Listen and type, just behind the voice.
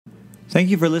Thank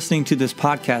you for listening to this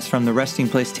podcast from the Resting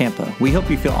Place Tampa. We hope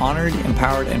you feel honored,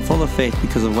 empowered, and full of faith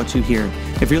because of what you hear.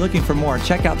 If you're looking for more,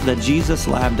 check out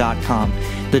thejesuslab.com.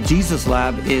 The Jesus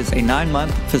Lab is a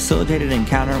 9-month facilitated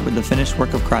encounter with the finished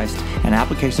work of Christ, and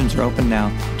applications are open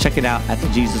now. Check it out at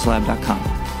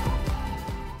thejesuslab.com.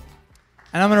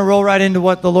 And I'm going to roll right into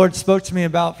what the Lord spoke to me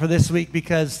about for this week,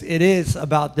 because it is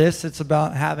about this. It's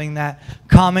about having that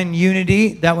common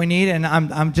unity that we need. And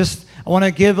I want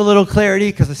to give a little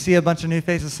clarity because I see a bunch of new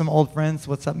faces, some old friends.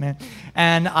 What's up, man?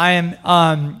 And I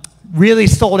am really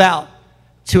sold out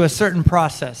to a certain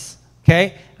process,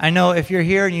 okay? I know if you're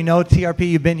here and you know TRP,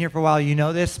 you've been here for a while, you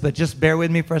know this, but just bear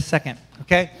with me for a second,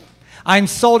 okay? I'm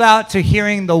sold out to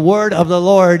hearing the word of the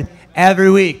Lord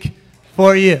every week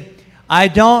for you. I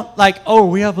don't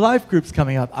we have life groups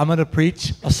coming up. I'm going to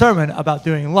preach a sermon about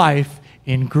doing life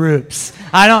in groups.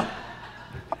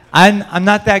 I'm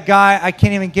not that guy. I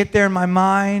can't even get there in my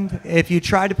mind. If you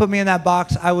tried to put me in that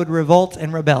box, I would revolt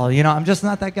and rebel. You know, I'm just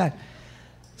not that guy.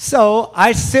 So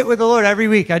I sit with the Lord every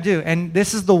week. I do. And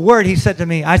this is the word he said to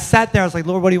me. I sat there. I was like,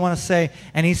 Lord, what do you want to say?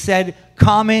 And he said,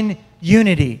 common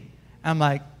unity. I'm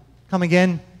like, come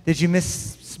again? Did you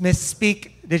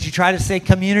misspeak? Did you try to say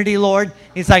community, Lord?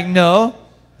 He's like, no.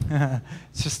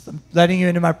 It's just letting you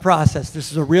into my process.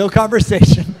 This is a real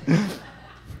conversation.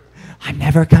 I'm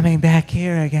never coming back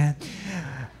here again.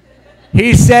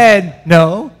 He said,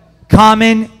 no,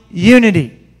 common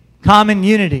unity. Common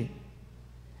unity.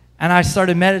 And I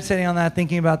started meditating on that,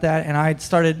 thinking about that, and I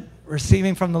started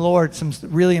receiving from the Lord some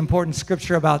really important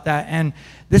scripture about that. And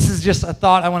this is just a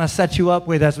thought I want to set you up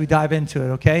with as we dive into it,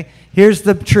 okay? Here's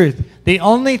the truth. The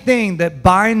only thing that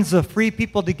binds the free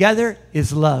people together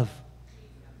is love.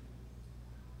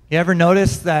 You ever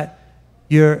notice that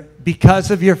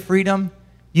because of your freedom,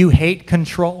 you hate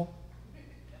control?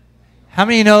 How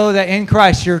many know that in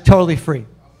Christ you're totally free?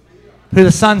 Who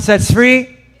the Son sets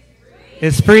free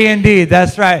is free indeed.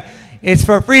 That's right. It's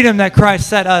for freedom that Christ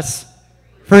set us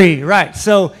free. Right.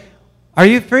 So, are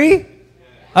you free?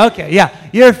 Okay, yeah,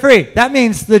 you're free. That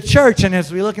means the church, and as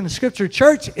we look in the scripture,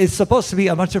 church is supposed to be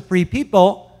a bunch of free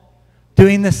people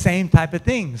doing the same type of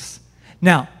things.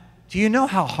 Now, do you know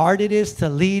how hard it is to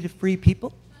lead free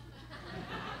people?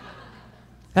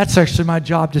 That's actually my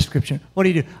job description. What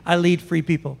do? I lead free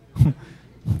people.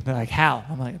 They're like, how?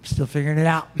 I'm like, I'm still figuring it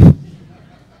out.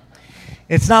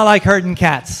 It's not like herding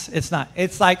cats. It's not.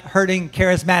 It's like herding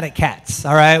charismatic cats,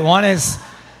 all right? One is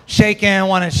shaking,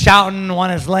 one is shouting,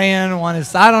 one is laying, one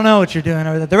is, I don't know what you're doing.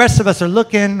 Or the rest of us are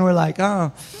looking. We're like,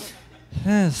 oh,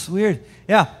 it's weird.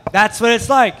 Yeah, that's what it's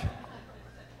like.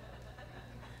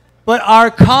 But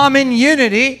our common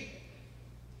unity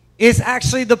is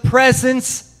actually the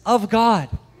presence of God.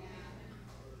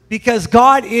 Because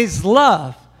God is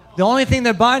love. The only thing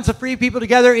that binds the free people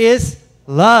together is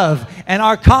love. And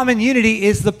our common unity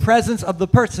is the presence of the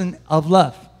person of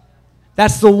love.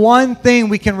 That's the one thing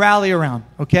we can rally around,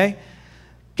 okay?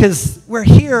 Because we're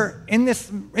here in this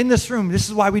room. This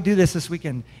is why we do this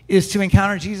weekend, is to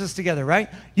encounter Jesus together, right?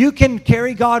 You can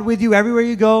carry God with you everywhere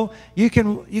you go. You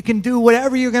can do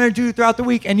whatever you're going to do throughout the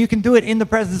week, and you can do it in the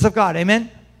presence of God,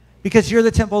 amen? Because you're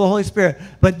the temple of the Holy Spirit.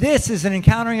 But this is an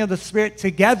encountering of the Spirit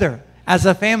together as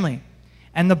a family.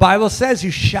 And the Bible says you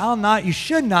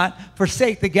should not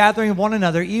forsake the gathering of one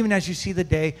another, even as you see the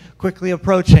day quickly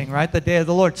approaching, right? The day of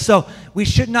the Lord. So we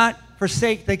should not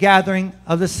forsake the gathering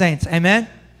of the saints. Amen?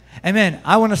 Amen.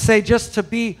 I want to say, just to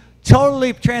be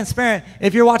totally transparent,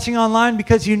 if you're watching online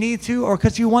because you need to or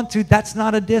because you want to, that's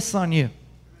not a diss on you.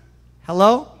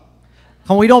 Hello?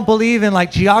 And we don't believe in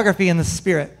geography in the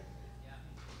Spirit.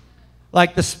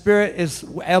 Like the Spirit is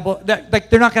able, they're not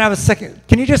going to have a second.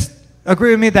 Can you just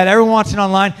agree with me that everyone watching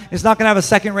online is not going to have a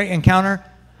second-rate encounter?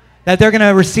 That they're going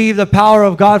to receive the power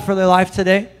of God for their life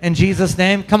today in Jesus'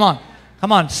 name? Come on.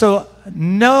 Come on. So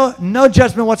no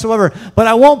judgment whatsoever. But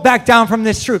I won't back down from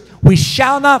this truth. We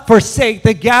shall not forsake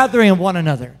the gathering of one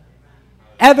another.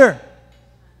 Ever.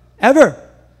 Ever.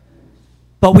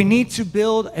 But we need to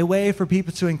build a way for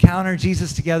people to encounter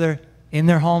Jesus together in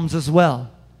their homes as well.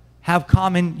 Have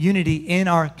common unity in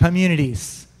our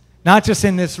communities. Not just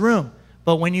in this room.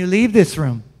 But when you leave this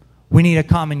room, we need a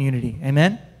common unity.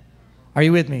 Amen? Are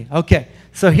you with me? Okay.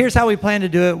 So here's how we plan to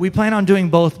do it. We plan on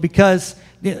doing both because,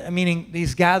 meaning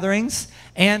these gatherings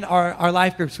and our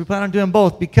life groups. We plan on doing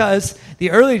both because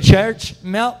the early church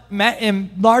met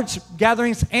in large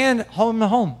gatherings and home to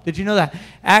home. Did you know that?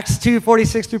 Acts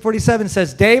 2:46 through 47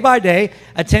 says, day by day,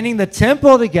 attending the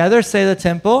temple together. Say the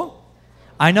temple.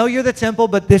 I know you're the temple,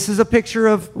 but this is a picture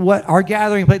of what our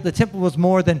gathering place. The temple was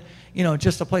more than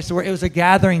just a place to work. It was a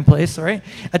gathering place, all right?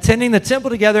 Attending the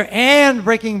temple together and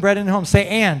breaking bread in home. Say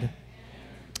and.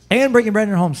 and breaking bread in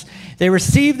their homes. They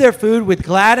received their food with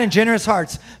glad and generous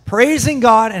hearts, praising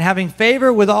God and having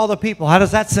favor with all the people. How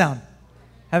does that sound?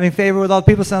 Having favor with all the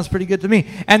people sounds pretty good to me.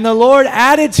 And the Lord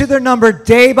added to their number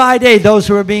day by day those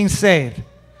who were being saved.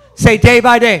 Say day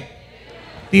by day.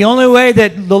 The only way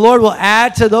that the Lord will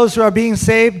add to those who are being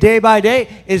saved day by day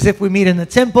is if we meet in the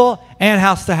temple and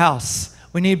house to house.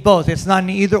 We need both. It's not an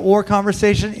either or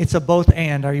conversation. It's a both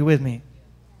and. Are you with me?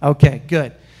 Okay,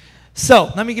 good.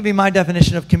 So let me give you my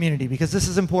definition of community, because this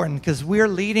is important, because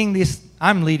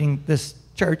I'm leading this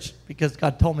church because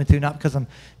God told me to, not because I'm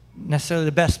necessarily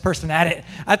the best person at it.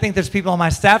 I think there's people on my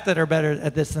staff that are better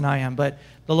at this than I am, but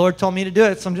the Lord told me to do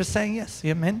it, so I'm just saying yes.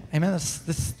 Amen? Amen?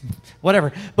 This,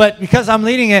 whatever. But because I'm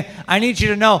leading it, I need you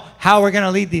to know how we're going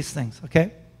to lead these things,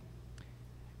 okay?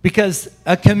 Because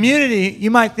a community, you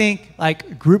might think,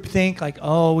 like groupthink, like,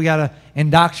 oh, we got to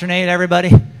indoctrinate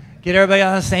everybody, get everybody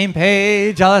on the same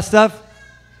page, all that stuff.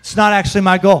 It's not actually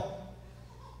my goal.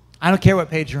 I don't care what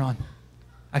page you're on.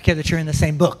 I care that you're in the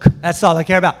same book. That's all I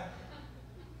care about.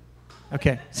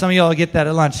 Okay, some of y'all will get that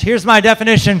at lunch. Here's my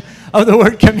definition of the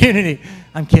word community.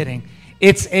 I'm kidding.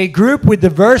 It's a group with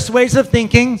diverse ways of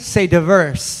thinking. Say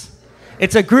diverse.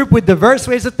 It's a group with diverse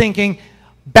ways of thinking,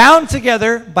 bound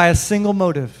together by a single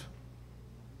motive.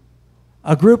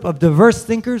 A group of diverse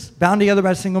thinkers bound together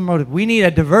by a single motive. We need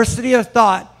a diversity of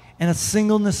thought and a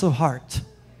singleness of heart.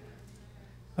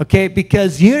 Okay,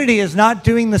 because unity is not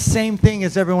doing the same thing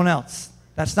as everyone else.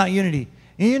 That's not unity.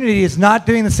 Unity is not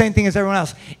doing the same thing as everyone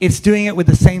else. It's doing it with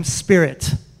the same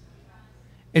spirit.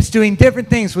 It's doing different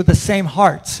things with the same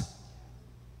heart.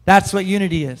 That's what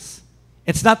unity is.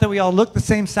 It's not that we all look the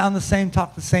same, sound the same,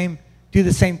 talk the same, do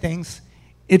the same things.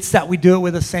 It's that we do it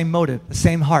with the same motive, the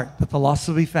same heart, that the lost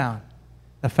will be found,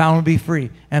 the found will be free,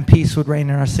 and peace would reign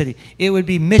in our city. It would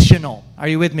be missional. Are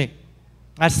you with me?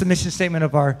 That's the mission statement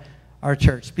of our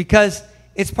church. Because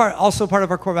it's also part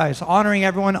of our core values. Honoring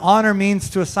everyone. Honor means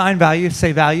to assign value.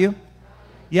 Say value.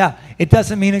 Yeah. It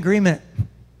doesn't mean agreement.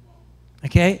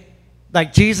 Okay?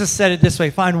 Like Jesus said it this way.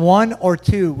 Find one or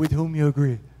two with whom you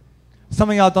agree. Some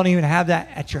of y'all don't even have that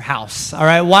at your house. All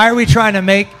right? Why are we trying to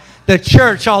make the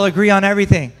church all agree on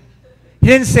everything? He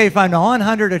didn't say find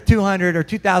 100 or 200 or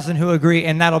 2,000 who agree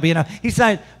and that'll be enough. He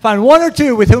said find one or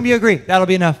two with whom you agree. That'll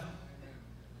be enough.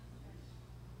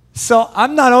 So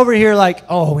I'm not over here like,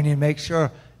 oh, we need to make sure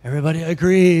everybody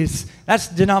agrees. That's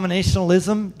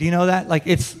denominationalism. Do you know that? Like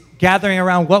it's gathering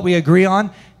around what we agree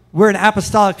on. We're an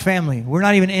apostolic family. We're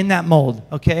not even in that mold,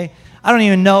 okay? I don't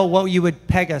even know what you would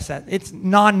peg us at. It's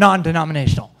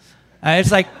non-denominational.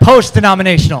 It's like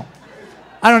post-denominational.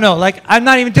 I don't know. Like I'm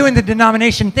not even doing the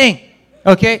denomination thing,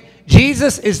 okay?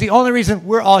 Jesus is the only reason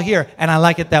we're all here, and I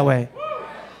like it that way.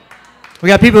 We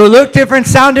got people who look different,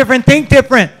 sound different, think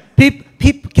different.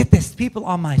 People, get this, people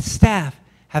on my staff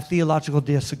have theological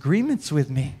disagreements with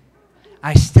me.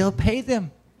 I still pay them.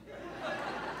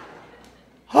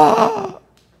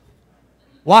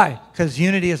 Why? Because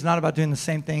unity is not about doing the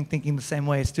same thing, thinking the same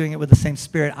way. It's doing it with the same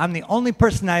spirit. I'm the only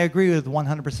person I agree with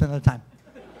 100% of the time.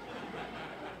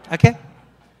 Okay?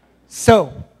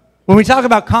 So, when we talk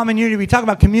about common unity, we talk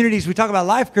about communities, we talk about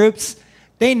life groups,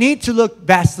 they need to look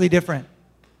vastly different.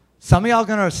 Some of y'all are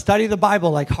going to study the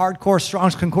Bible like hardcore,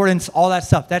 Strong's Concordance, all that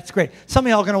stuff. That's great. Some of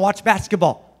y'all are going to watch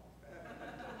basketball.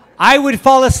 I would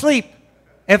fall asleep.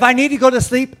 If I need to go to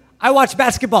sleep, I watch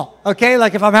basketball, okay?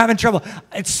 Like if I'm having trouble.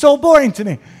 It's so boring to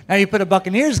me. Now you put a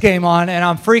Buccaneers game on and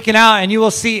I'm freaking out and you will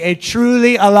see a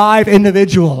truly alive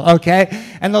individual, okay?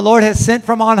 And the Lord has sent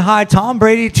from on high Tom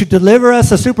Brady to deliver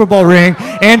us a Super Bowl ring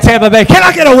in Tampa Bay. Can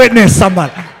I get a witness,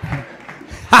 somebody?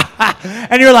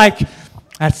 And you're like,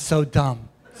 that's so dumb.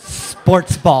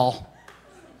 Sports ball.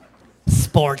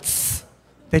 Sports.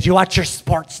 Did you watch your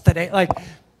sports today? Like,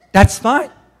 that's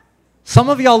fine. Some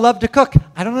of y'all love to cook.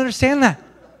 I don't understand that.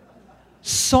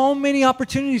 So many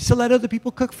opportunities to let other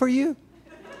people cook for you.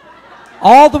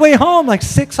 All the way home, like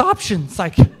 6 options.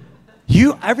 Like,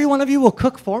 every one of you will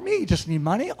cook for me? You just need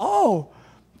money? Oh,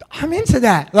 I'm into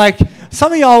that. Like,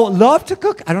 some of y'all love to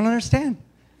cook. I don't understand.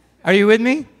 Are you with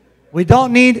me? We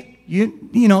don't need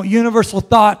universal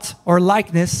thought or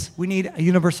likeness. We need a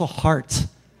universal heart.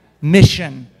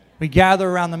 Mission. We gather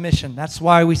around the mission. That's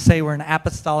why we say we're an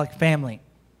apostolic family.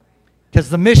 Because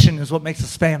the mission is what makes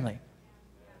us family.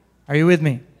 Are you with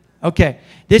me? Okay.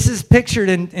 This is pictured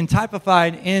and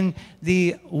typified in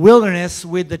the wilderness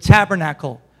with the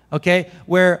tabernacle. Okay,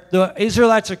 where the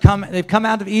Israelites they've come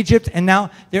out of Egypt and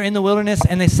now they're in the wilderness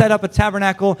and they set up a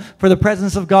tabernacle for the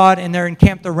presence of God and they're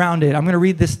encamped around it. I'm going to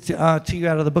read this to you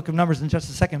out of the book of Numbers in just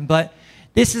a second, but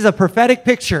this is a prophetic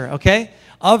picture, okay,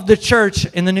 of the church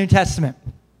in the New Testament.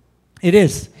 It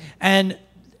is. And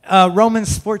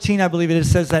Romans 14, I believe it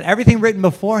is, says that everything written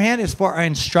beforehand is for our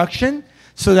instruction,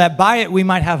 so that by it we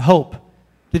might have hope.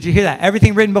 Did you hear that?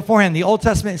 Everything written beforehand. The Old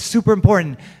Testament is super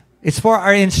important. It's for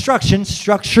our instruction,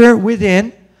 structure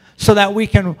within, so that we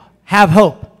can have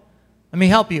hope. Let me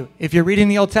help you. If you're reading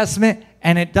the Old Testament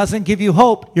and it doesn't give you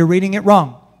hope, you're reading it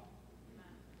wrong.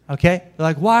 Okay? You're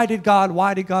like, why did God?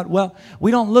 Well,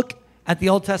 we don't look at the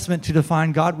Old Testament to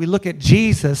define God. We look at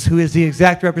Jesus, who is the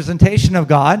exact representation of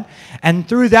God. And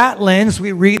through that lens,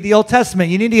 we read the Old Testament.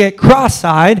 You need to get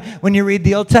cross-eyed when you read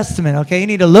the Old Testament, okay? You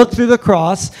need to look through the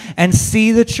cross and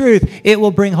see the truth. It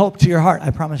will bring hope to your heart,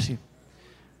 I promise you.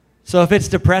 So if it's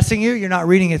depressing you, you're not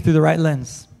reading it through the right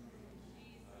lens.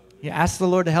 You ask the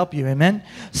Lord to help you, amen?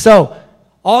 So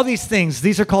all these things,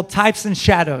 these are called types and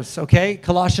shadows, okay?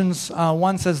 Colossians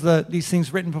 1 says these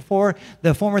things written before,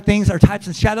 the former things are types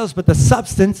and shadows, but the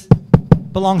substance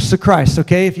belongs to Christ,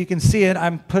 okay? If you can see it,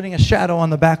 I'm putting a shadow on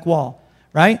the back wall,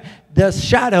 right? The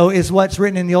shadow is what's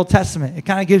written in the Old Testament. It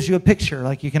kind of gives you a picture,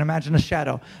 like you can imagine a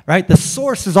shadow, right? The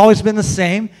source has always been the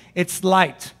same. It's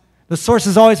light. The source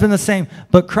has always been the same,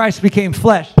 but Christ became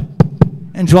flesh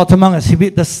and dwelt among us.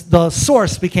 The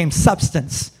source became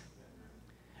substance.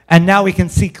 And now we can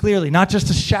see clearly, not just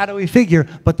a shadowy figure,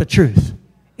 but the truth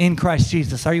in Christ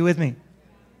Jesus. Are you with me?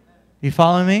 You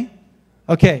following me?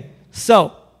 Okay,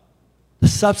 so the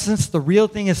substance, the real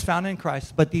thing is found in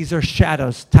Christ, but these are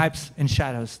shadows, types and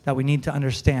shadows that we need to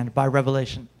understand by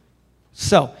revelation.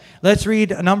 So let's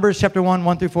read Numbers chapter 1,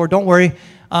 1 through 4. Don't worry,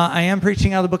 I am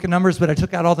preaching out of the book of Numbers, but I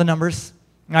took out all the numbers.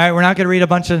 All right, we're not going to read a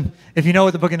bunch of, if you know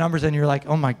what the book of Numbers is and you're like,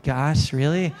 oh my gosh,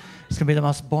 really? It's going to be the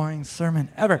most boring sermon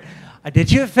ever. I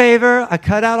did you a favor. I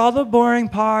cut out all the boring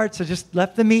parts. I just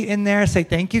left the meat in there. Say,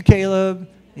 thank you, Caleb.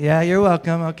 Yeah, you're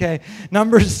welcome. Okay.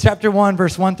 Numbers chapter 1,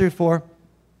 verse 1 through 4.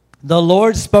 The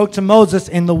Lord spoke to Moses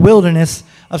in the wilderness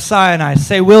of Sinai.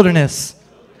 Say wilderness.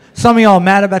 Some of y'all are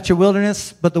mad about your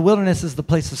wilderness, but the wilderness is the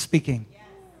place of speaking.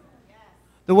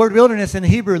 The word wilderness in the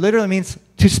Hebrew literally means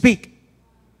to speak.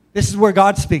 This is where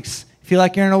God speaks. If you feel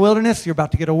like you're in a wilderness, you're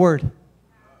about to get a word.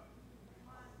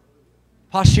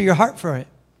 Posture your heart for it.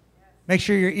 Make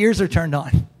sure your ears are turned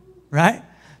on, right?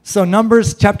 So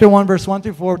Numbers chapter 1, verse 1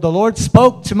 through 4, the Lord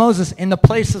spoke to Moses in the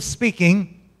place of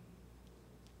speaking,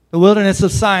 the wilderness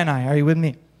of Sinai. Are you with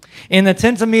me? In the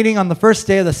tent of meeting on the first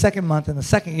day of the second month in the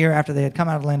second year after they had come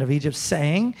out of the land of Egypt,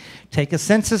 saying, take a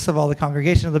census of all the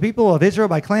congregation of the people of Israel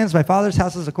by clans, by fathers'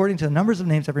 houses, according to the numbers of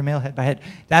names, every male head by head.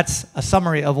 That's a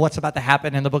summary of what's about to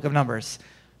happen in the book of Numbers.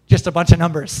 Just a bunch of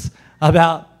numbers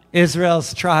about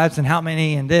Israel's tribes and how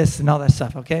many and this and all that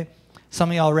stuff, okay? Some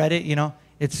of y'all read it, you know.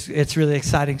 It's really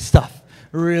exciting stuff.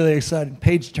 Really exciting.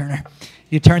 Page turner.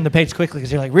 You turn the page quickly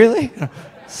because you're like, really?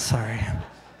 Sorry.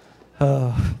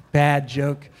 Oh, bad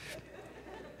joke.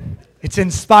 It's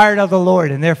inspired of the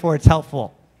Lord, and therefore it's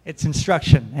helpful. It's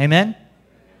instruction. Amen?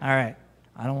 All right.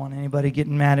 I don't want anybody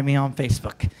getting mad at me on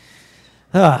Facebook.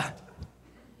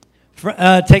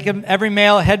 Take every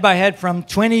male head by head from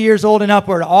 20 years old and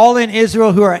upward, all in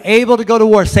Israel who are able to go to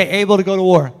war. Say, able to go to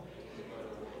war.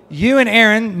 You and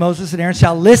Aaron, Moses and Aaron,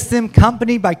 shall list them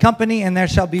company by company, and there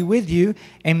shall be with you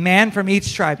a man from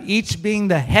each tribe, each being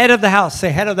the head of the house. Say,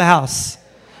 head of the house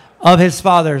of his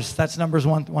fathers. That's Numbers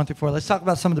 1 through 4. Let's talk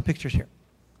about some of the pictures here.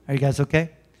 Are you guys okay?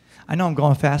 I know I'm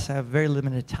going fast. I have very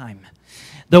limited time.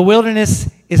 The wilderness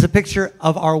is a picture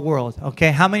of our world,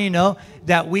 okay? How many know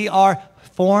that we are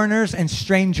foreigners and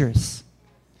strangers?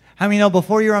 How many know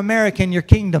before you're American, you're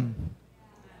kingdom?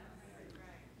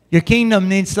 Your kingdom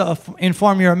needs to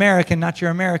inform your American, not your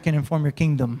American inform your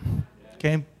kingdom,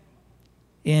 okay?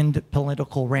 End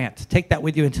political rant. Take that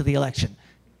with you into the election.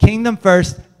 Kingdom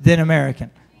first, then American.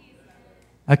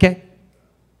 Okay?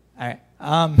 All right.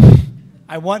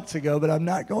 I want to go, but I'm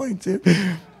not going to.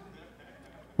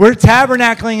 We're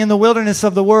tabernacling in the wilderness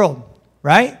of the world,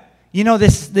 right? You know,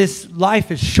 this life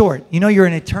is short. You know, you're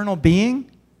an eternal being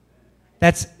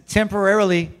that's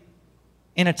temporarily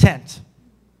in a tent.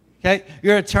 Okay?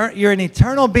 You're an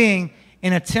eternal being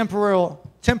in a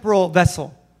temporal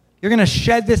vessel. You're going to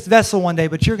shed this vessel one day,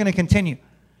 but you're going to continue.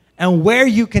 And where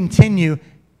you continue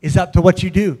is up to what you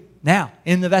do now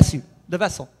in the vessel.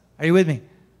 Are you with me?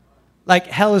 Like,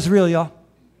 hell is real, y'all.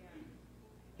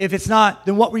 If it's not,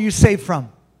 then what were you saved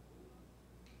from?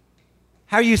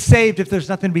 How are you saved if there's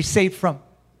nothing to be saved from?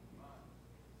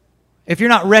 If you're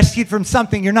not rescued from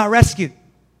something, you're not rescued.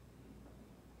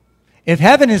 If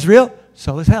heaven is real,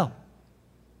 so is hell.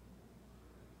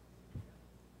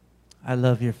 I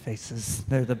love your faces.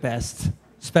 They're the best,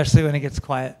 especially when it gets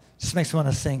quiet. Just makes me want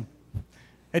to sing.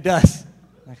 It does.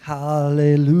 Like,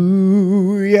 hallelujah.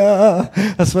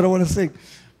 That's what I want to sing.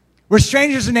 We're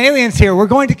strangers and aliens here. We're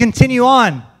going to continue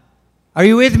on. Are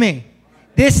you with me?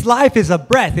 This life is a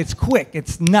breath. It's quick.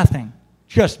 It's nothing.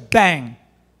 Just bang.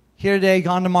 Here today,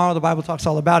 gone tomorrow. The Bible talks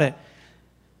all about it.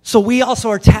 So we also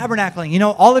are tabernacling. You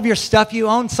know, all of your stuff you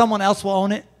own, someone else will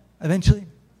own it eventually.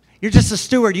 You're just a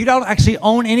steward. You don't actually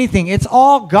own anything. It's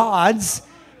all God's,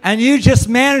 and you just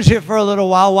manage it for a little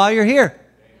while you're here.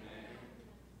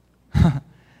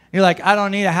 You're like, I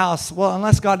don't need a house. Well,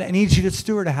 unless God needs you to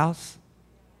steward a house.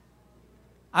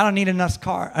 I don't need a nice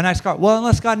car. Well,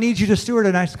 unless God needs you to steward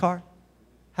a nice car.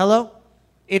 Hello?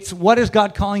 It's what is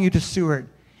God calling you to steward?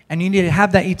 And you need to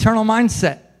have that eternal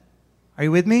mindset. Are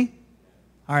you with me?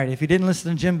 All right, if you didn't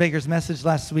listen to Jim Baker's message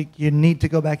last week, you need to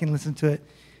go back and listen to it.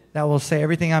 That will say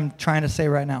everything I'm trying to say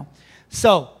right now.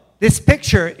 So, this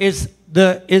picture is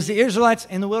the Israelites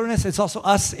in the wilderness. It's also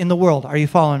us in the world. Are you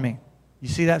following me? You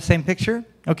see that same picture?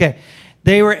 Okay.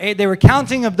 They were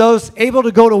counting of those able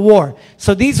to go to war.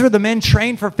 So these were the men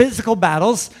trained for physical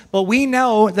battles. But we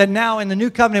know that now in the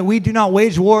new covenant, we do not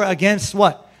wage war against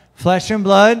what? Flesh and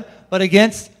blood, but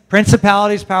against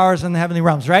principalities, powers, in the heavenly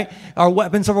realms, right? Our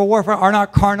weapons of our warfare are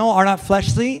not carnal, are not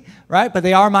fleshly, right? But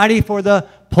they are mighty for the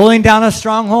pulling down of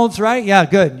strongholds, right? Yeah,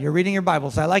 good. You're reading your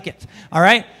Bibles. I like it. All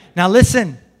right? Now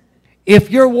listen. If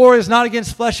your war is not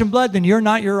against flesh and blood, then you're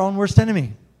not your own worst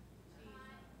enemy.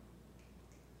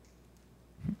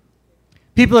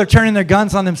 People are turning their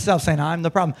guns on themselves saying, I'm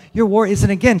the problem. Your war isn't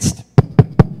against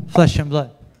flesh and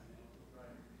blood.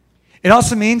 It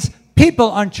also means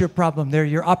people aren't your problem. They're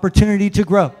your opportunity to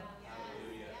grow.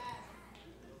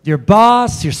 Your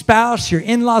boss, your spouse, your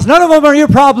in-laws, none of them are your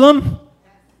problem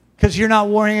because you're not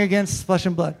warring against flesh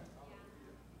and blood.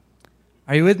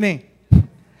 Are you with me?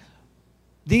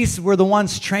 These were the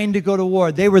ones trained to go to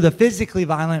war. They were the physically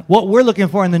violent. What we're looking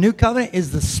for in the new covenant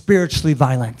is the spiritually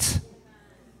violent.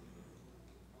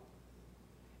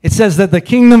 It says that the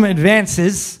kingdom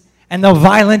advances and the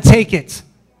violent take it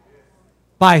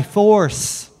by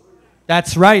force.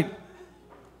 That's right.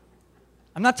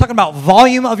 I'm not talking about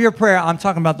volume of your prayer. I'm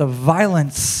talking about the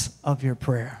violence of your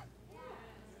prayer.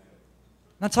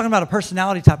 I'm not talking about a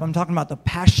personality type. I'm talking about the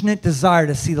passionate desire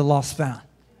to see the lost found.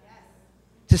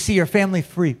 To see your family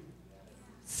free.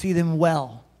 See them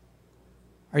well.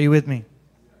 Are you with me?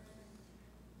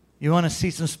 You want to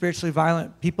see some spiritually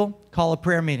violent people? Call a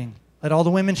prayer meeting. Let all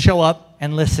the women show up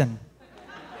and listen.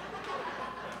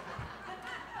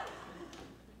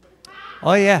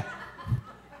 Oh, yeah.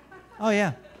 Oh,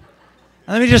 yeah.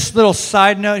 And let me just, little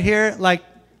side note here, like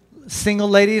single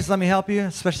ladies, let me help you,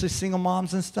 especially single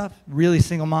moms and stuff. Really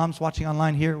single moms watching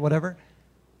online here, whatever.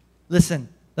 Listen,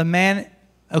 the man,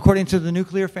 according to the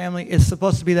nuclear family, is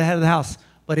supposed to be the head of the house.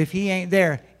 But if he ain't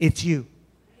there, it's you.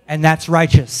 And that's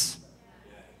righteous.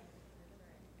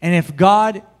 And if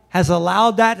God has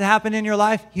allowed that to happen in your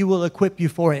life, He will equip you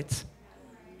for it.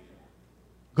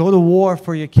 Go to war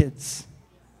for your kids.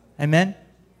 Amen?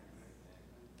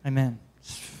 Amen.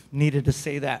 Needed to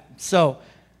say that. So,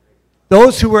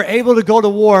 those who were able to go to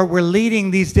war were leading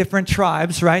these different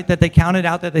tribes, right, that they counted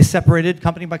out, that they separated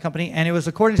company by company, and it was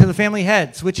according to the family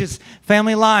heads, which is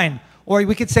family line, or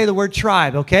we could say the word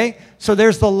tribe, okay? So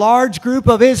there's the large group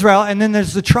of Israel, and then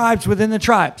there's the tribes within the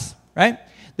tribes, right?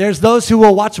 There's those who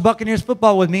will watch Buccaneers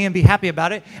football with me and be happy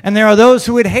about it, and there are those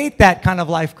who would hate that kind of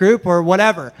life group or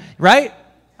whatever, right?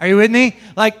 Are you with me?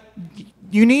 Like,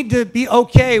 you need to be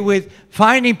okay with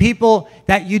finding people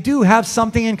that you do have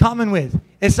something in common with.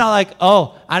 It's not like,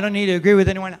 oh, I don't need to agree with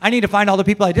anyone. I need to find all the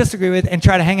people I disagree with and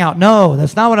try to hang out. No,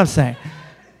 that's not what I'm saying.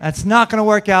 That's not going to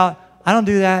work out. I don't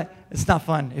do that. It's not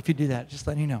fun if you do that. Just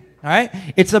letting you know. All right?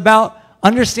 It's about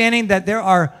understanding that there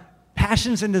are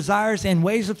passions and desires and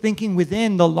ways of thinking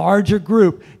within the larger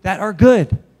group that are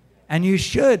good. And you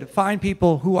should find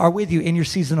people who are with you in your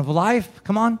season of life.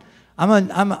 Come on. I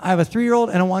have a 3-year-old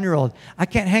and a 1-year-old. I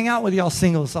can't hang out with y'all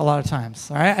singles a lot of times.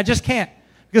 All right? I just can't.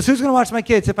 Because who's going to watch my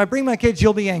kids? If I bring my kids,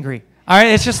 you'll be angry. All right?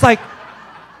 It's just like,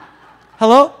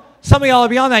 hello? Some of y'all are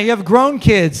beyond that. You have grown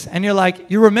kids, and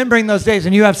you're remembering those days,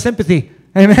 and you have sympathy.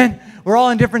 Amen? We're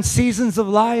all in different seasons of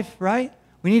life, right?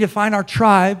 We need to find our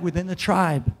tribe within the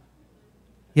tribe.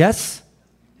 Yes?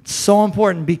 It's so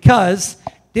important because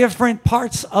different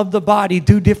parts of the body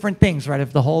do different things, right?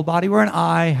 If the whole body were an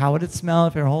eye, how would it smell?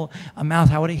 If your whole a mouth,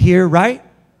 how would it hear, right?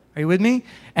 Are you with me?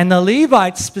 And the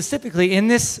Levites specifically in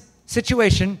this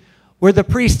situation were the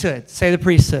priesthood. Say the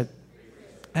priesthood.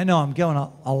 I know I'm going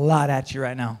a lot at you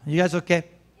right now. You guys okay?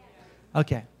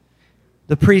 Okay.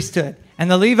 The priesthood.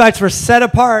 And the Levites were set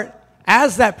apart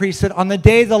as that priesthood on the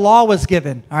day the law was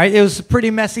given. All right? It was a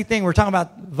pretty messy thing. We're talking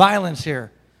about violence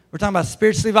here. We're talking about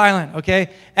spiritually violent, okay?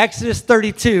 Exodus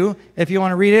 32, if you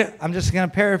want to read it, I'm just going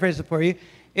to paraphrase it for you.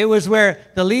 It was where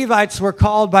the Levites were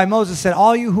called by Moses, said,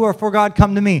 all you who are for God,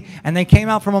 come to me. And they came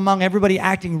out from among everybody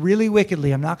acting really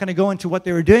wickedly. I'm not going to go into what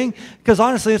they were doing because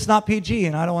honestly, it's not PG,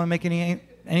 and I don't want to make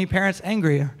any parents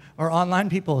angry or online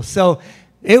people. So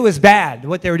it was bad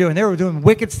what they were doing. They were doing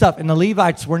wicked stuff, and the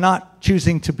Levites were not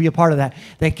choosing to be a part of that.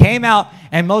 They came out,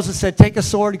 and Moses said, take a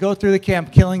sword, go through the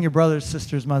camp, killing your brothers,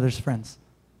 sisters, mothers, friends.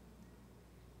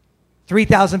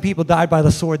 3,000 people died by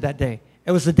the sword that day.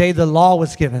 It was the day the law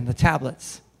was given, the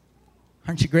tablets.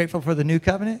 Aren't you grateful for the new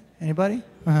covenant? Anybody?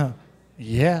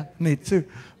 Yeah, me too,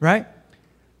 right?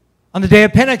 On the day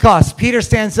of Pentecost, Peter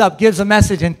stands up, gives a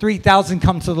message, and 3,000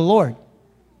 come to the Lord.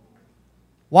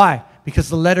 Why? Because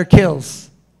the letter kills,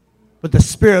 but the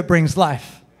Spirit brings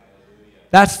life.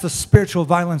 That's the spiritual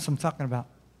violence I'm talking about.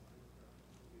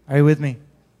 Are you with me?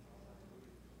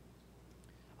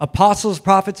 Apostles,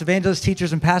 prophets, evangelists,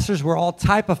 teachers, and pastors were all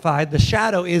typified. The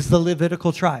shadow is the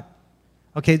Levitical tribe.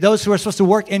 Okay, those who are supposed to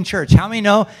work in church. How many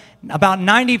know about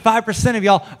 95% of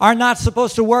y'all are not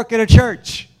supposed to work at a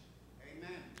church?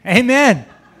 Amen. Amen.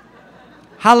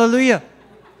 Hallelujah.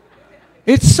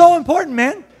 It's so important,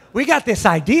 man. We got this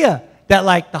idea that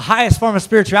like the highest form of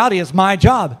spirituality is my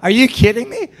job. Are you kidding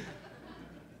me?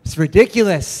 It's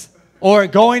ridiculous. Or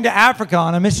going to Africa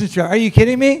on a mission trip. Are you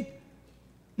kidding me?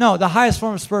 No, the highest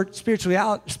form of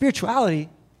spirituality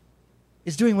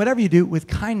is doing whatever you do with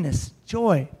kindness,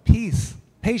 joy, peace,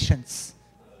 patience,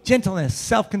 gentleness,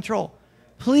 self-control.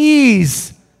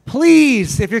 Please,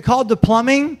 please, if you're called to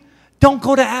plumbing, don't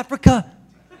go to Africa.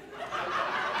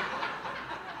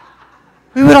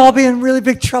 We would all be in really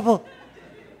big trouble.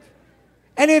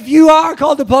 And if you are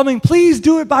called to plumbing, please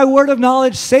do it by word of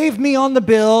knowledge. Save me on the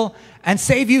bill and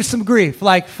save you some grief.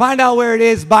 Like, find out where it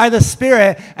is by the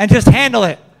Spirit and just handle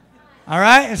it. All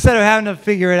right? Instead of having to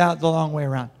figure it out the long way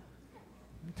around.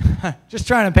 Just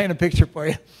trying to paint a picture for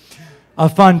you. A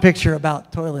fun picture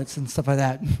about toilets and stuff like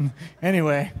that.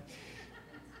 Anyway.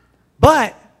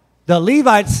 But the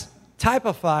Levites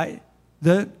typify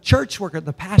the church worker,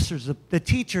 the pastors, the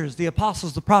teachers, the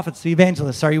apostles, the prophets, the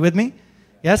evangelists. Are you with me?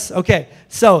 Yes? Okay.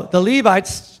 So the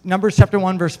Levites, Numbers chapter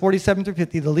 1, verse 47 through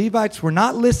 50, the Levites were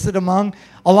not listed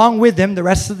along with them, the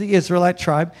rest of the Israelite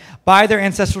tribe, by their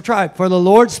ancestral tribe. For the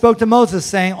Lord spoke to Moses,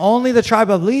 saying, only the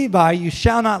tribe of Levi you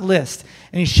shall not list,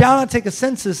 and you shall not take a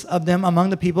census of them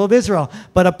among the people of Israel,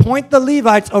 but appoint the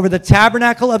Levites over the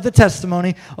tabernacle of the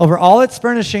testimony, over all its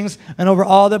furnishings, and over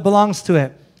all that belongs to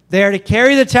it. They are to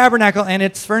carry the tabernacle and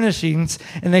its furnishings,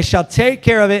 and they shall take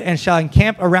care of it and shall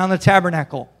encamp around the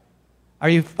tabernacle. Are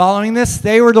you following this?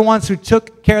 They were the ones who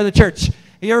took care of the church. Have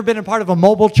you ever been a part of a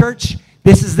mobile church?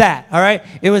 This is that, all right?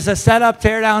 It was a set-up,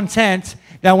 tear-down tent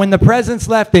that when the presence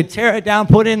left, they'd tear it down,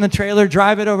 put it in the trailer,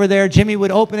 drive it over there. Jimmy would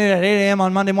open it at 8 a.m.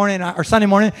 on Monday morning or Sunday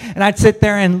morning, and I'd sit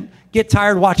there and get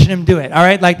tired watching him do it, all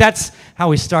right? Like, that's how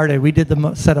we started. We did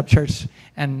the set-up church,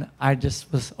 and I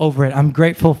just was over it. I'm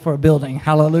grateful for a building.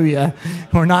 Hallelujah.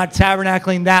 We're not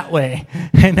tabernacling that way.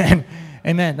 Amen.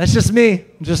 Amen. That's just me,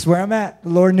 just where I'm at. The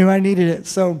Lord knew I needed it.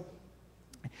 So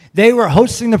they were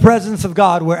hosting the presence of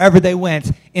God wherever they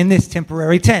went in this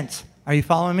temporary tent. Are you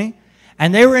following me?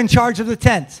 And they were in charge of the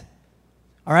tent.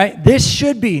 All right? This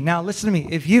should be, now listen to me,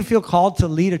 if you feel called to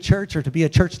lead a church or to be a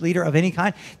church leader of any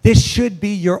kind, this should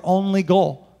be your only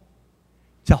goal,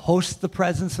 to host the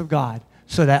presence of God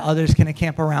so that others can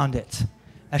encamp around it.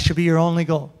 That should be your only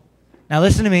goal. Now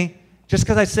listen to me. Just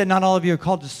because I said not all of you are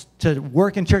called to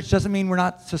work in church doesn't mean we're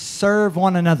not to serve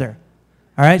one another.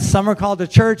 All right? Some are called to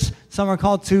church, some are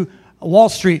called to Wall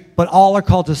Street, but all are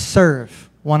called to serve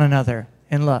one another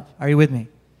in love. Are you with me?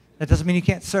 That doesn't mean you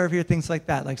can't serve here, things like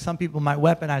that. Like some people might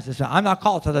weaponize this. I'm not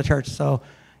called to the church, so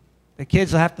the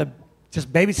kids will have to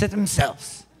just babysit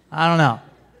themselves. I don't know.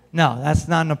 No, that's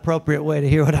not an appropriate way to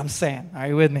hear what I'm saying. Are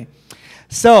you with me?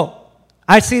 So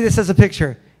I see this as a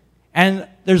picture. And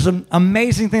there's an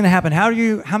amazing thing that happened. How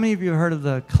many of you have heard of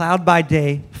the cloud by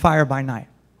day, fire by night?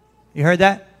 You heard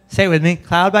that? Say it with me.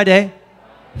 Cloud by day,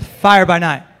 fire by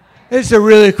night. This is a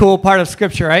really cool part of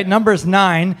Scripture, right? Numbers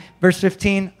 9, verse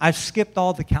 15. I've skipped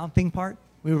all the counting part.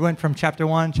 We went from chapter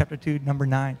 1, chapter 2, number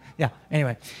 9. Yeah,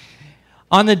 anyway.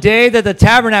 On the day that the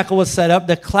tabernacle was set up,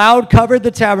 the cloud covered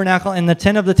the tabernacle and the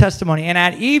tent of the testimony. And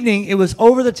at evening, it was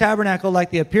over the tabernacle like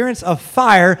the appearance of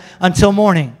fire until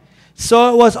morning.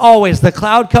 So it was always. The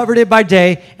cloud covered it by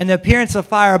day and the appearance of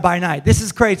fire by night. This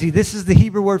is crazy. This is the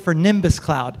Hebrew word for nimbus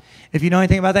cloud. If you know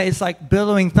anything about that, it's like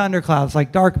billowing thunder clouds,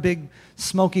 like dark, big,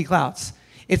 smoky clouds.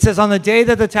 It says on the day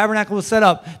that the tabernacle was set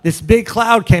up, this big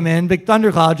cloud came in, big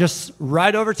thunder cloud, just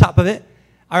right over top of it.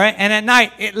 All right, and at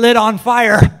night, it lit on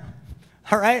fire.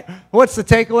 All right, what's the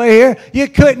takeaway here? You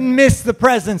couldn't miss the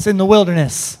presence in the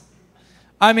wilderness.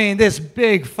 I mean, this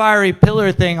big fiery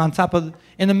pillar thing on top of,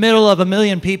 in the middle of 1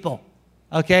 million people.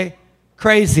 Okay?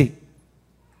 Crazy.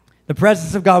 The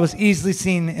presence of God was easily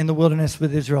seen in the wilderness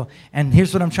with Israel. And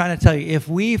here's what I'm trying to tell you. If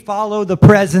we follow the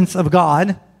presence of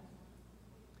God,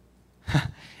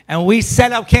 and we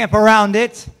set up camp around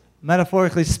it,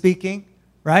 metaphorically speaking,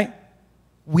 right?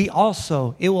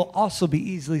 It will also be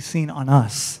easily seen on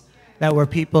us that we're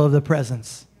people of the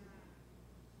presence.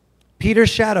 Peter's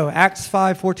shadow, Acts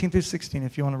 5, 14 through 16,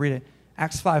 if you want to read it.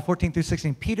 Acts 5, 14 through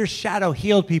 16. Peter's shadow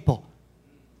healed people.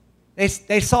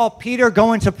 They saw Peter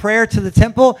go into prayer to the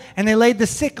temple, and they laid the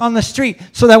sick on the street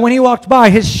so that when he walked by,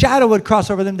 his shadow would cross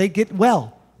over them. They'd get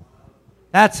well.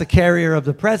 That's a carrier of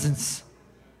the presence.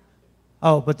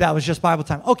 Oh, but that was just Bible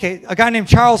time. Okay, a guy named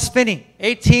Charles Finney,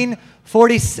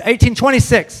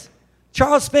 1826.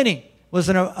 Charles Finney was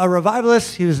a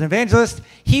revivalist. He was an evangelist.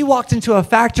 He walked into a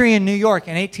factory in New York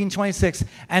in 1826.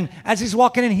 And as he's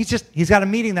walking in, he's got a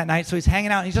meeting that night, so he's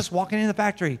hanging out. And he's just walking in the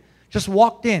factory. Just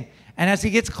walked in. And as he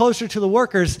gets closer to the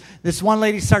workers, this one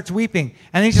lady starts weeping.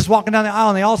 And he's just walking down the aisle,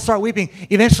 and they all start weeping.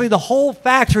 Eventually, the whole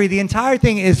factory, the entire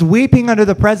thing, is weeping under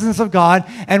the presence of God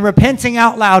and repenting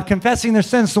out loud, confessing their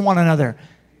sins to one another.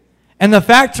 And the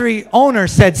factory owner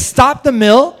said, "Stop the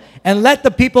mill and let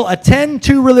the people attend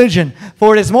to religion,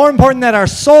 for it is more important that our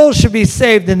souls should be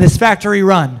saved than this factory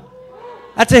run."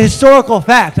 That's a historical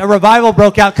fact. A revival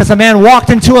broke out because a man walked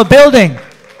into a building.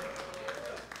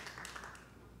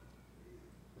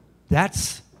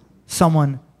 That's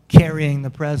someone carrying the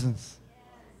presence.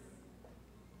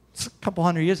 It's a couple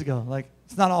hundred years ago. Like,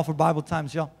 it's not all for Bible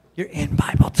times, y'all. You're in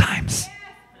Bible times.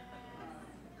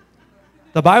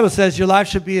 The Bible says your life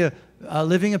should be a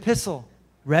living epistle,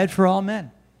 read for all men.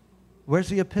 Where's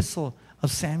the epistle of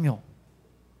Samuel?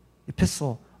 The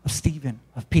epistle of Stephen,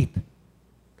 of Pete.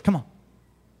 Come on.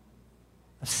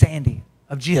 Of Sandy,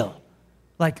 of Jill.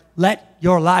 Like, let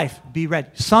your life be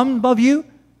read. Some of you,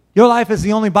 your life is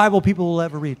the only Bible people will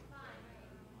ever read.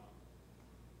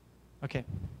 Okay.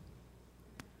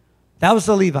 That was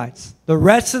the Levites. The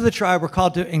rest of the tribe were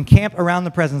called to encamp around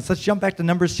the presence. Let's jump back to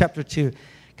Numbers chapter 2.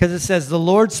 Because it says, "The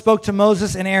Lord spoke to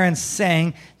Moses and Aaron,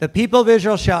 saying, the people of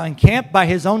Israel shall encamp by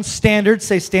his own standard,"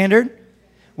 say standard,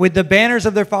 "with the banners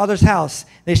of their father's house.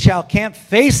 They shall camp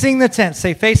facing the tent."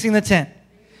 Say facing the tent.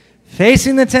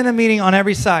 Facing the tent of meeting on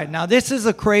every side. Now, this is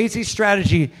a crazy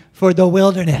strategy for the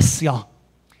wilderness, y'all.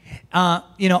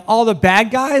 All the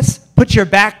bad guys, put your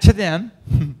back to them.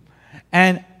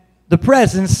 And the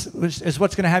presence is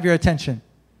what's going to have your attention.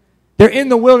 They're in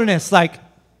the wilderness like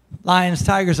lions,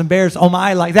 tigers, and bears. Oh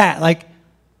my, like that. Like,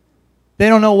 they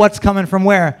don't know what's coming from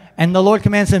where. And the Lord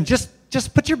commands them, just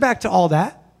put your back to all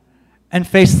that and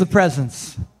face the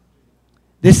presence.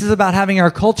 This is about having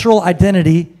our cultural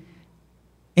identity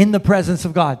in the presence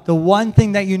of God. The one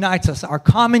thing that unites us, our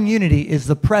common unity, is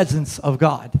the presence of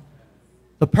God.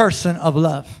 The person of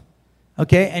love.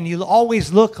 Okay? And you'll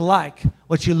always look like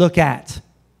what you look at.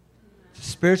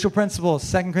 Spiritual principle,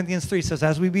 2 Corinthians 3 says,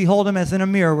 "As we behold him as in a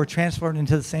mirror, we're transformed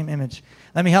into the same image."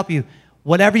 Let me help you.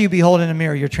 Whatever you behold in a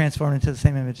mirror, you're transformed into the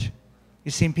same image.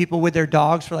 You've seen people with their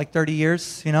dogs for like 30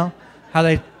 years, you know? How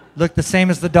they look the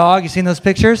same as the dog. You've seen those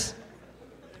pictures?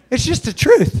 It's just the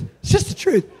truth. It's just the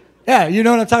truth. Yeah, you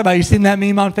know what I'm talking about. You seen that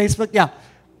meme on Facebook? Yeah.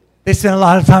 They spend a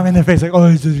lot of time in their face like, "Oh,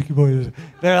 he's just a boy."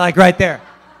 They're like right there.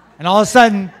 And all of a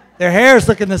sudden, their hair is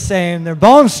looking the same. Their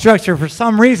bone structure, for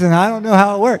some reason, I don't know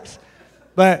how it works.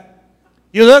 But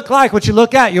you look like what you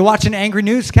look at. You're watching angry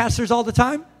newscasters all the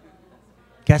time.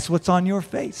 Guess what's on your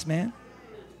face, man?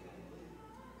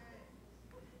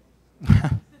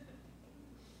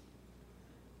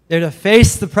 They're to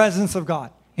face the presence of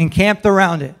God, encamped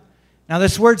around it. Now,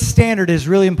 this word standard is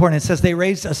really important. It says they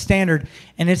raised a standard,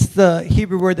 and it's the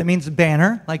Hebrew word that means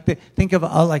banner. Think of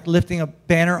like lifting a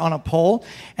banner on a pole.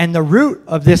 And the root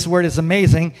of this word is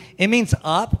amazing. It means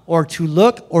up, or to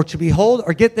look, or to behold,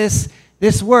 or get this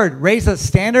word, raise a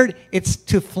standard. It's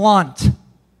to flaunt.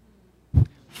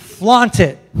 Flaunt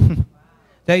it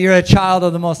that you're a child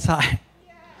of the Most High.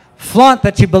 Flaunt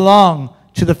that you belong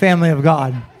to the family of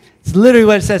God. It's literally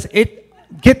what it says.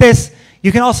 Get this.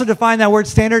 You can also define that word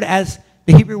standard as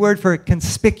the Hebrew word for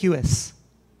conspicuous.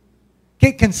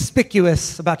 Get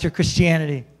conspicuous about your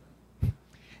Christianity.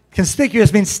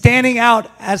 Conspicuous means standing out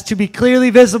as to be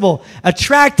clearly visible,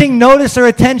 attracting notice or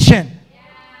attention.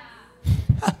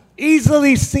 Yeah.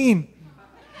 Easily seen.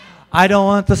 I don't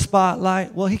want the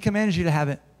spotlight. Well, he commanded you to have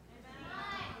it.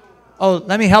 Oh,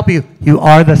 let me help you. You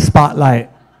are the spotlight.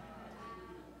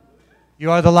 You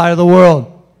are the light of the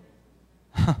world.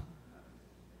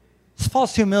 It's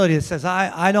false humility that says,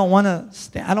 I don't want to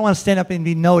stand up and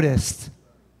be noticed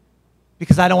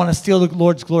because I don't want to steal the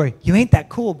Lord's glory. You ain't that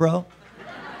cool, bro.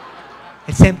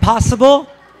 It's impossible.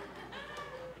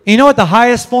 You know what the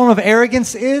highest form of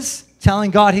arrogance is? Telling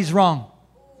God He's wrong.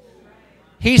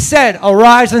 He said,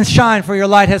 arise and shine, for your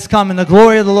light has come, and the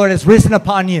glory of the Lord has risen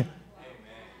upon you. Amen.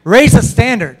 Raise the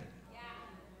standard.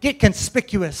 Get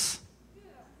conspicuous.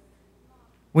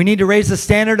 We need to raise the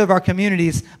standard of our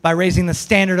communities by raising the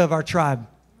standard of our tribe.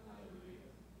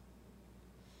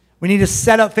 We need to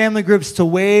set up family groups to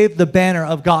wave the banner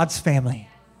of God's family.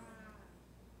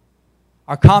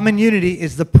 Our common unity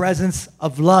is the presence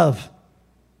of love.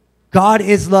 God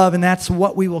is love, and that's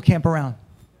what we will camp around.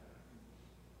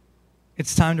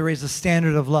 It's time to raise the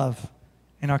standard of love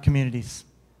in our communities.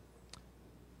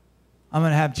 I'm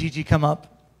going to have Gigi come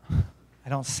up. I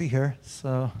don't see her,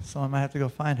 so I might have to go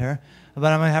find her.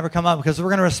 But I'm going to have her come up because we're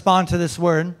going to respond to this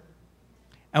word.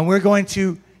 And we're going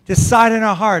to decide in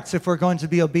our hearts if we're going to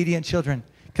be obedient children.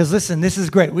 Because listen, this is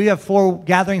great. We have 4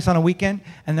 gatherings on a weekend,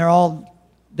 and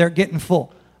they're getting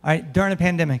full. All right, during a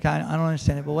pandemic. I don't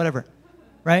understand it, but whatever.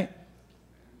 Right?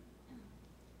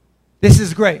 This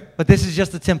is great, but this is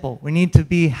just a temple. We need to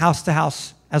be house to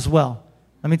house as well.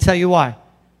 Let me tell you why.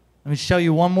 Let me show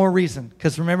you one more reason.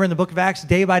 Because remember in the book of Acts,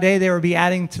 day by day they would be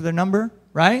adding to their number,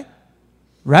 right?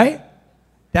 Right?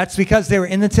 That's because they were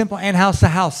in the temple and house to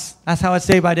house. That's how it's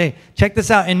day by day. Check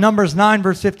this out. In Numbers 9,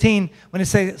 verse 15, when it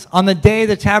says, on the day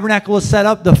the tabernacle was set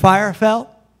up, the fire fell.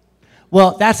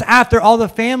 Well, that's after all the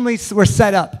families were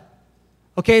set up.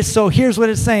 Okay, so here's what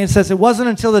it's saying. It says, it wasn't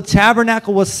until the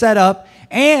tabernacle was set up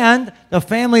and the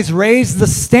families raised the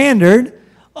standard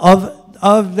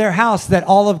of their house that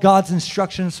all of God's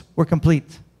instructions were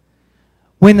complete.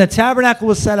 When the tabernacle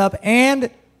was set up and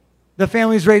the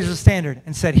families raised the standard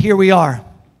and said, here we are.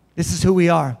 This is who we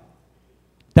are.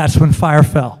 That's when fire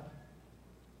fell.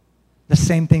 The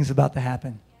same thing's about to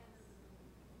happen.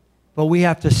 But we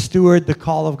have to steward the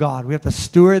call of God. We have to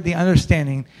steward the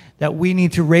understanding that we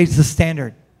need to raise the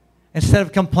standard. Instead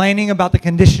of complaining about the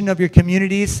condition of your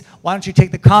communities, why don't you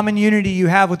take the common unity you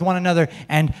have with one another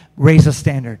and raise a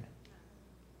standard?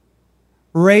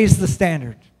 Raise the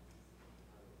standard.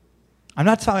 I'm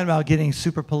not talking about getting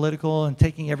super political and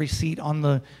taking every seat on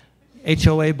the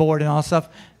HOA board and all that stuff.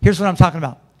 Here's what I'm talking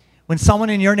about. When someone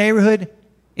in your neighborhood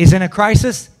is in a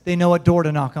crisis, they know what door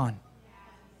to knock on.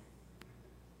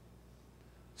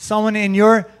 Someone in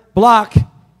your block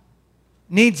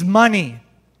needs money.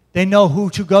 They know who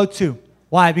to go to.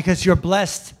 Why? Because you're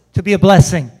blessed to be a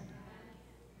blessing.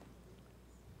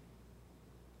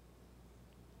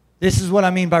 This is what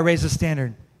I mean by raise the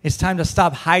standard. It's time to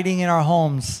stop hiding in our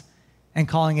homes and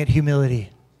calling it humility.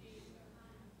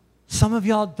 Some of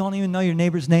y'all don't even know your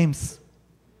neighbors' names.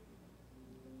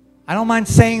 I don't mind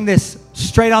saying this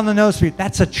straight on the nose for you.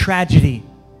 That's a tragedy.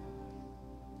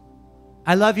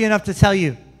 I love you enough to tell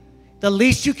you. The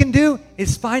least you can do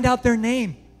is find out their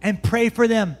name and pray for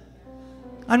them.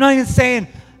 I'm not even saying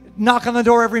knock on the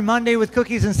door every Monday with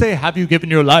cookies and say, have you given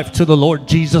your life to the Lord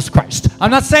Jesus Christ?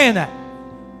 I'm not saying that.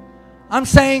 I'm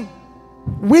saying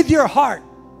with your heart,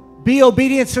 be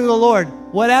obedient to the Lord.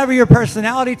 Whatever your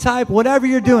personality type, whatever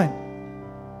you're doing.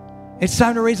 It's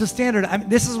time to raise the standard.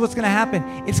 This is what's going to happen.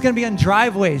 It's going to be on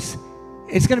driveways.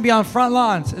 It's going to be on front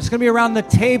lawns. It's going to be around the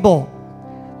table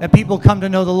that people come to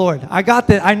know the Lord.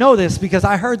 I know this because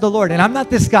I heard the Lord. And I'm not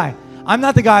this guy. I'm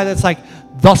not the guy that's like,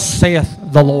 thus saith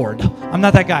the Lord. I'm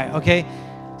not that guy, okay?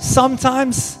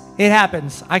 Sometimes it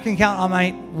happens. I can count on my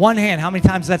one hand how many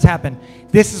times that's happened.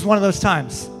 This is one of those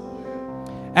times.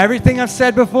 Everything I've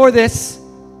said before this,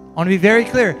 I want to be very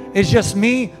clear, is just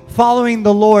me following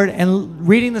the Lord and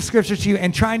reading the scripture to you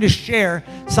and trying to share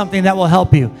something that will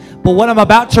help you. But what I'm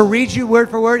about to read you word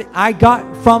for word, I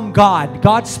got from God.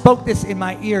 God spoke this in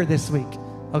my ear this week,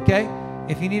 okay?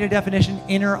 If you need a definition,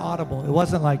 inner audible. It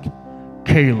wasn't like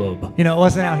Caleb. It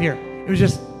wasn't out here. It was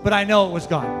just, but I know it was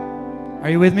God. Are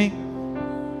you with me?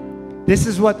 This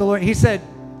is what the Lord, He said,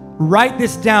 write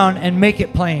this down and make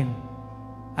it plain.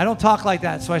 I don't talk like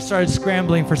that, so I started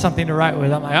scrambling for something to write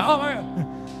with. I'm like, oh my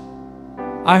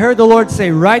God. I heard the Lord say,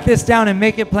 write this down and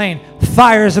make it plain.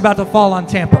 Fire is about to fall on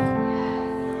Tampa.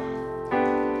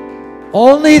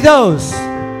 Only those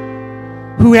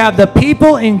who have the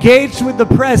people engaged with the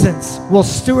presence will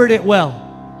steward it well.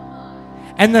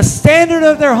 And the standard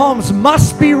of their homes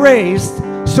must be raised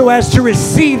so as to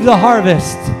receive the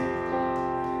harvest.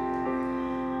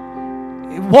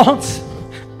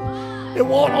 It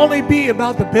won't only be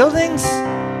about the buildings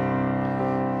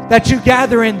that you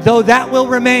gather in, though that will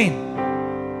remain.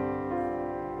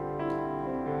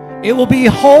 It will be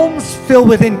homes filled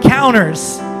with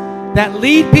encounters that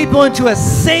lead people into a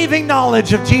saving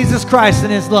knowledge of Jesus Christ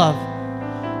and His love.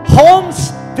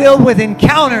 Homes filled with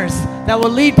encounters that will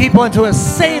lead people into a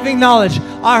saving knowledge.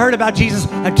 I heard about Jesus.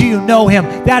 Do you know him?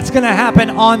 That's going to happen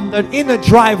in the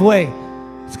driveway.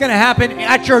 It's going to happen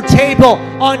at your table,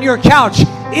 on your couch,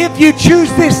 if you choose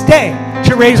this day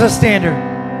to raise a standard.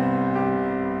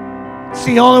 It's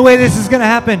the only way this is going to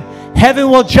happen. Heaven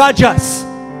will judge us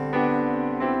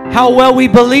how well we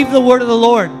believe the word of the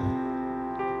Lord.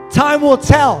 Time will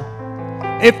tell.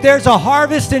 If there's a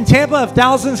harvest in Tampa of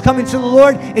thousands coming to the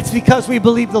Lord, it's because we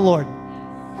believe the Lord.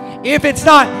 If it's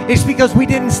not, it's because we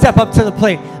didn't step up to the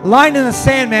plate. Line in the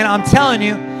sand, man, I'm telling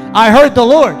you, I heard the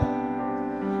Lord.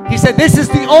 He said, this is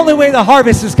the only way the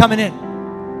harvest is coming in.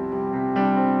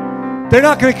 They're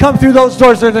not going to come through those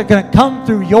doors. They're going to come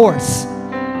through yours.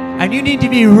 And you need to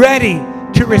be ready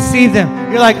to receive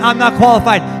them. You're like, I'm not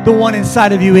qualified. The one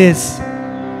inside of you is.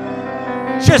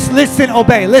 Just listen,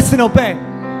 obey. Listen, obey.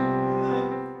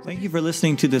 Thank you for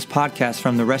listening to this podcast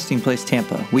from the Resting Place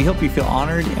Tampa. We hope you feel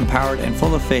honored, empowered, and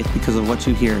full of faith because of what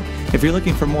you hear. If you're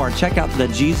looking for more, check out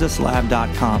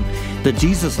thejesuslab.com. The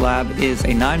Jesus Lab is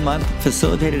a 9-month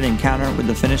facilitated encounter with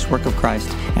the finished work of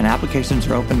Christ, and applications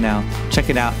are open now. Check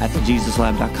it out at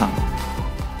thejesuslab.com.